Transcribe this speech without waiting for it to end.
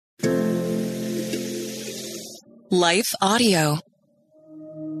Life Audio.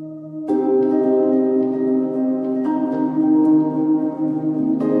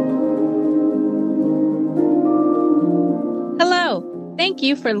 Hello. Thank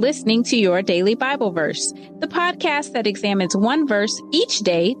you for listening to Your Daily Bible Verse, the podcast that examines one verse each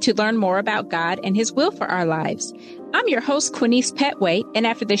day to learn more about God and His will for our lives. I'm your host, Quinice Petway, and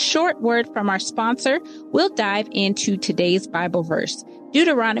after this short word from our sponsor, we'll dive into today's Bible verse,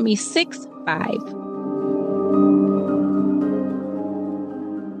 Deuteronomy 6:5.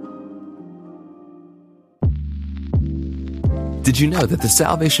 Did you know that the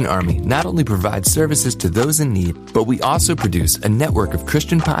Salvation Army not only provides services to those in need, but we also produce a network of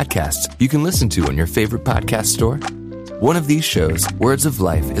Christian podcasts you can listen to on your favorite podcast store? One of these shows, Words of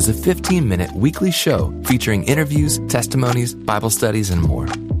Life, is a 15-minute weekly show featuring interviews, testimonies, Bible studies, and more.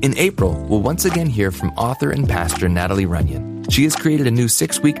 In April, we'll once again hear from author and pastor Natalie Runyon. She has created a new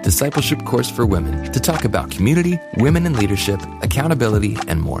 6-week discipleship course for women to talk about community, women in leadership, accountability,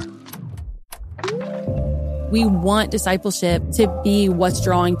 and more. We want discipleship to be what's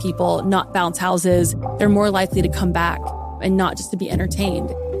drawing people, not bounce houses. They're more likely to come back and not just to be entertained.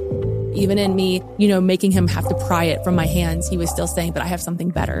 Even in me, making him have to pry it from my hands, he was still saying, but I have something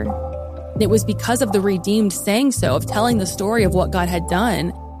better. And it was because of the redeemed saying so, of telling the story of what God had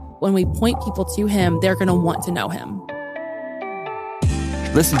done. When we point people to him, they're going to want to know him.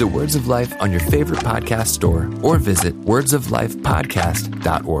 Listen to Words of Life on your favorite podcast store or visit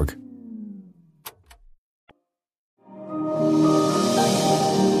wordsoflifepodcast.org.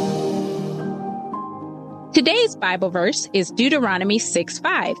 Today's Bible verse is Deuteronomy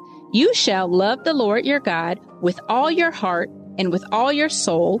 6:5. You shall love the Lord your God with all your heart and with all your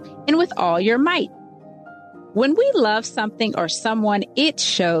soul and with all your might. When we love something or someone, it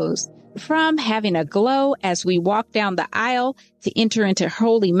shows. From having a glow as we walk down the aisle to enter into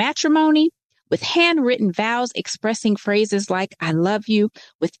holy matrimony, with handwritten vows expressing phrases like, I love you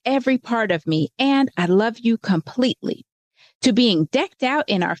with every part of me and I love you completely, to being decked out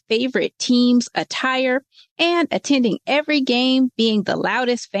in our favorite team's attire and attending every game, being the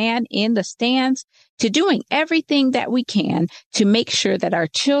loudest fan in the stands, to doing everything that we can to make sure that our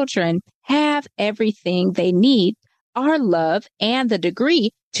children have everything they need. Our love and the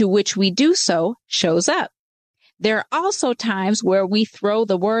degree to which we do so shows up. There are also times where we throw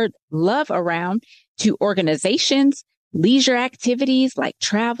the word love around to organizations, leisure activities like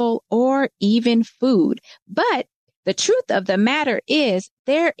travel, or even food. But the truth of the matter is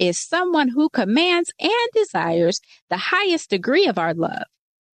there is someone who commands and desires the highest degree of our love.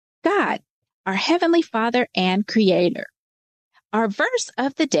 God, our Heavenly Father and Creator. Our verse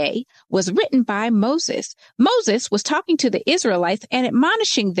of the day was written by Moses. Moses was talking to the Israelites and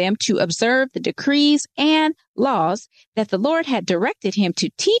admonishing them to observe the decrees and laws that the Lord had directed him to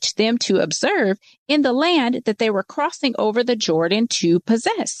teach them to observe in the land that they were crossing over the Jordan to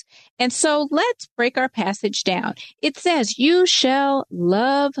possess. And so let's break our passage down. It says, you shall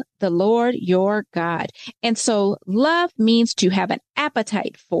love the Lord your God. And so love means to have an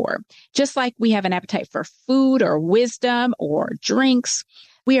appetite for, just like we have an appetite for food or wisdom or drinks.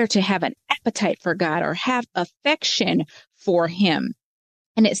 We are to have an appetite for God or have affection for him.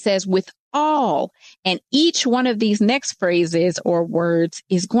 And it says with all, and each one of these next phrases or words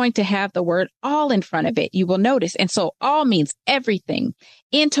is going to have the word all in front of it. You will notice. And so all means everything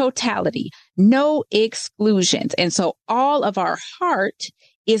in totality, no exclusions. And so all of our heart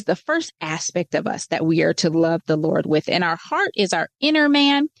is the first aspect of us that we are to love the Lord with. And our heart is our inner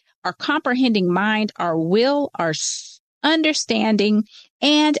man, our comprehending mind, our will, our understanding,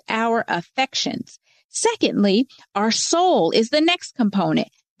 and our affections. Secondly, our soul is the next component.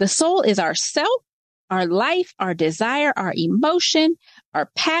 The soul is our self, our life, our desire, our emotion,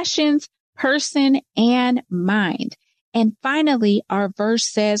 our passions, person, and mind. And finally, our verse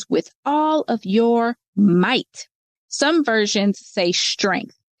says, with all of your might. Some versions say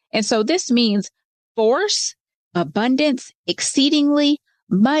strength. And so this means force, abundance, exceedingly,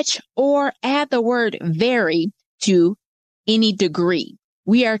 much, or add the word very to any degree.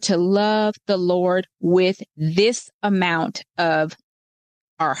 We are to love the Lord with this amount of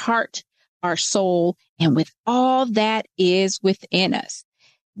our heart, our soul, and with all that is within us.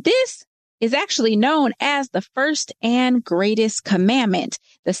 This is actually known as the first and greatest commandment.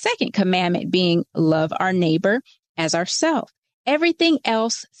 The second commandment being love our neighbor as ourselves. Everything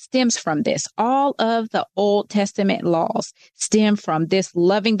else stems from this. All of the Old Testament laws stem from this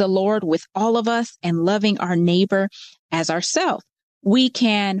loving the Lord with all of us and loving our neighbor as ourselves. We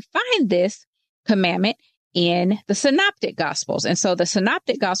can find this commandment in the Synoptic Gospels. And so the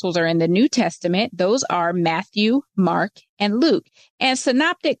Synoptic Gospels are in the New Testament. Those are Matthew, Mark, and Luke. And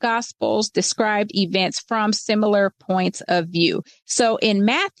Synoptic Gospels described events from similar points of view. So in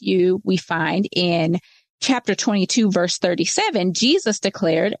Matthew, we find in chapter 22, verse 37, Jesus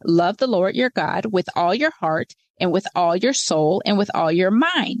declared, "Love the Lord your God with all your heart and with all your soul and with all your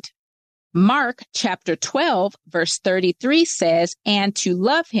mind." Mark chapter 12, verse 33 says, "And to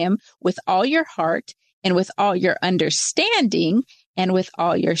love him with all your heart and with all your understanding and with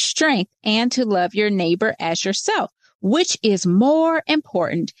all your strength, and to love your neighbor as yourself, which is more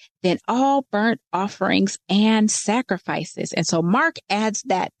important than all burnt offerings and sacrifices." And so Mark adds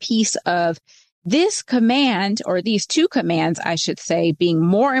that piece of this command, or these two commands, I should say, being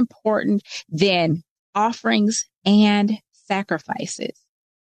more important than offerings and sacrifices.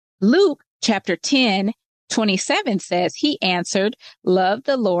 Luke chapter 10, 27 says, "He answered, love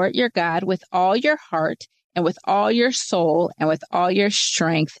the Lord your God with all your heart and with all your soul and with all your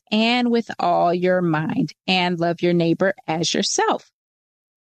strength and with all your mind, and love your neighbor as yourself."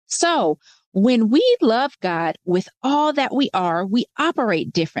 So when we love God with all that we are, we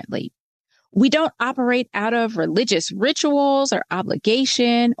operate differently. We don't operate out of religious rituals or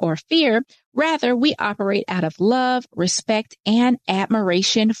obligation or fear. Rather, we operate out of love, respect, and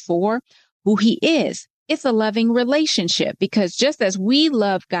admiration for who he is. It's a loving relationship because just as we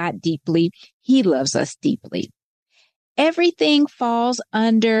love God deeply, he loves us deeply. Everything falls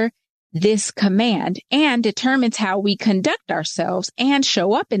under this command and determines how we conduct ourselves and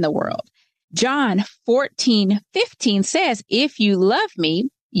show up in the world. John 14:15 says, "If you love me,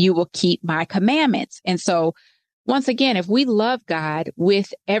 you will keep my commandments." And so once again, if we love God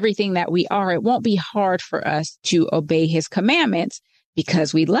with everything that we are, it won't be hard for us to obey his commandments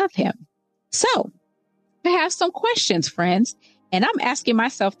because we love him. So I have some questions, friends, and I'm asking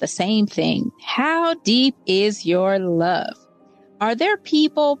myself the same thing. How deep is your love? Are there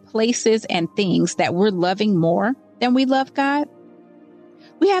people, places, and things that we're loving more than we love God?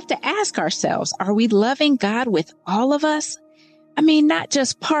 We have to ask ourselves, are we loving God with all of us? I mean, not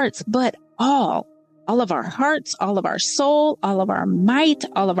just parts, but all of our hearts, all of our soul, all of our might,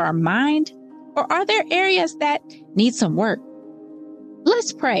 all of our mind? Or are there areas that need some work?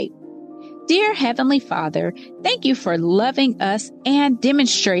 Let's pray. Dear Heavenly Father, thank you for loving us and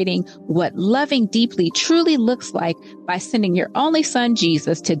demonstrating what loving deeply truly looks like by sending your only son,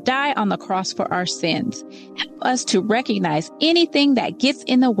 Jesus, to die on the cross for our sins. Help us to recognize anything that gets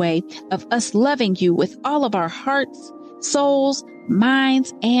in the way of us loving you with all of our hearts, souls,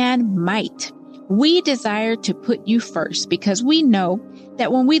 minds, and might. We desire to put you first because we know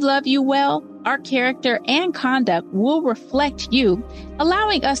that when we love you well, our character and conduct will reflect you,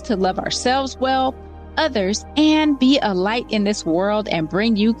 allowing us to love ourselves well, others, and be a light in this world and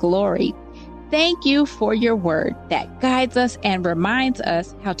bring you glory. Thank you for your word that guides us and reminds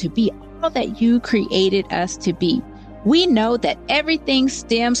us how to be all that you created us to be. We know that everything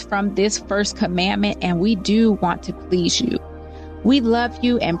stems from this first commandment, and we do want to please you. We love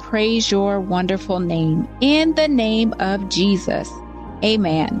you and praise your wonderful name. In the name of Jesus,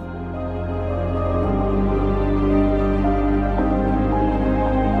 amen.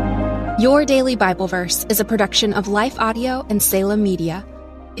 Your Daily Bible Verse is a production of Life Audio and Salem Media.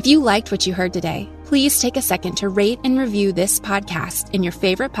 If you liked what you heard today, please take a second to rate and review this podcast in your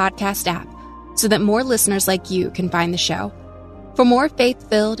favorite podcast app so that more listeners like you can find the show. For more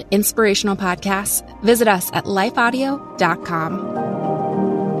faith-filled, inspirational podcasts, visit us at lifeaudio.com.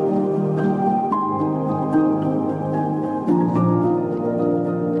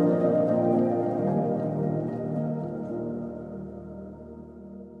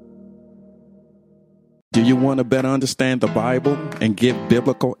 Do you want to better understand the Bible and give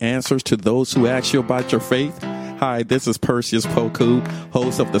biblical answers to those who ask you about your faith? Hi, this is Perseus Poku,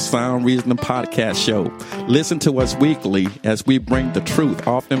 host of the Sound Reasoning Podcast Show. Listen to us weekly as we bring the truth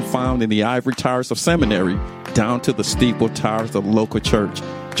often found in the ivory towers of seminary down to the steeple towers of the local church.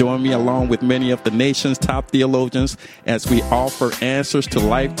 Join me along with many of the nation's top theologians as we offer answers to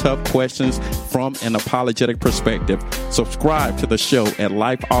life-tough questions from an apologetic perspective. Subscribe to the show at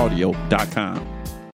lifeaudio.com.